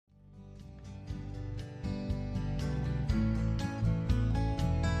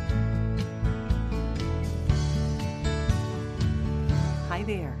Hi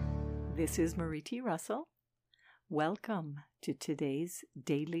there, this is Marie T. Russell. Welcome to today's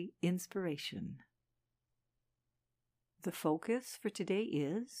Daily Inspiration. The focus for today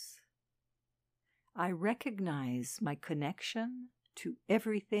is, I recognize my connection to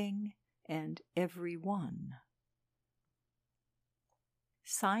everything and everyone.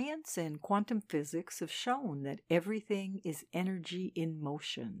 Science and quantum physics have shown that everything is energy in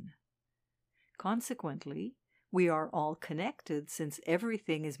motion. Consequently, we are all connected since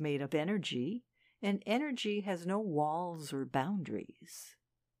everything is made of energy, and energy has no walls or boundaries.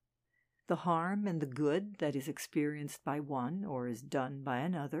 The harm and the good that is experienced by one or is done by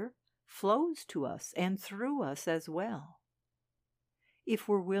another flows to us and through us as well. If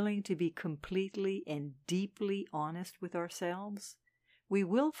we're willing to be completely and deeply honest with ourselves, we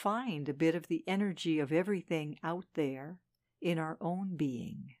will find a bit of the energy of everything out there in our own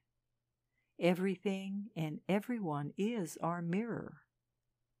being. Everything and everyone is our mirror.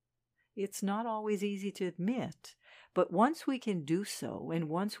 It's not always easy to admit, but once we can do so, and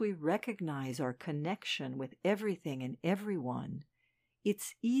once we recognize our connection with everything and everyone,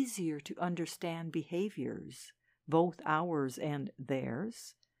 it's easier to understand behaviors, both ours and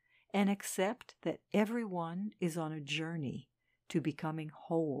theirs, and accept that everyone is on a journey to becoming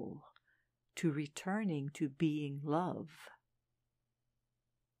whole, to returning to being love.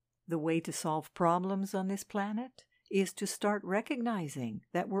 The way to solve problems on this planet is to start recognizing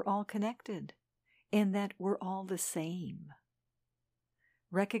that we're all connected and that we're all the same.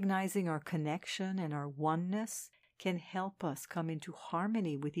 Recognizing our connection and our oneness can help us come into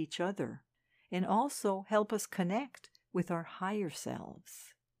harmony with each other and also help us connect with our higher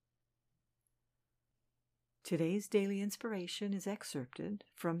selves. Today's daily inspiration is excerpted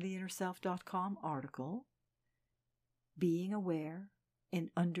from the InnerSelf.com article, Being Aware and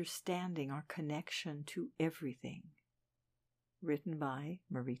Understanding Our Connection to Everything, written by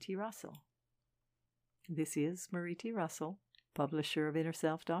Marie T. Russell. This is Marie T. Russell, publisher of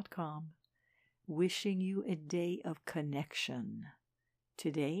InnerSelf.com, wishing you a day of connection,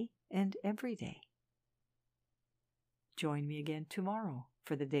 today and every day. Join me again tomorrow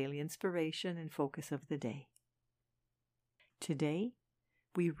for the daily inspiration and focus of the day. Today,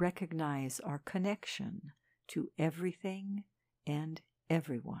 we recognize our connection to everything and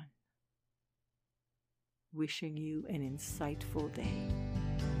everyone. Wishing you an insightful day.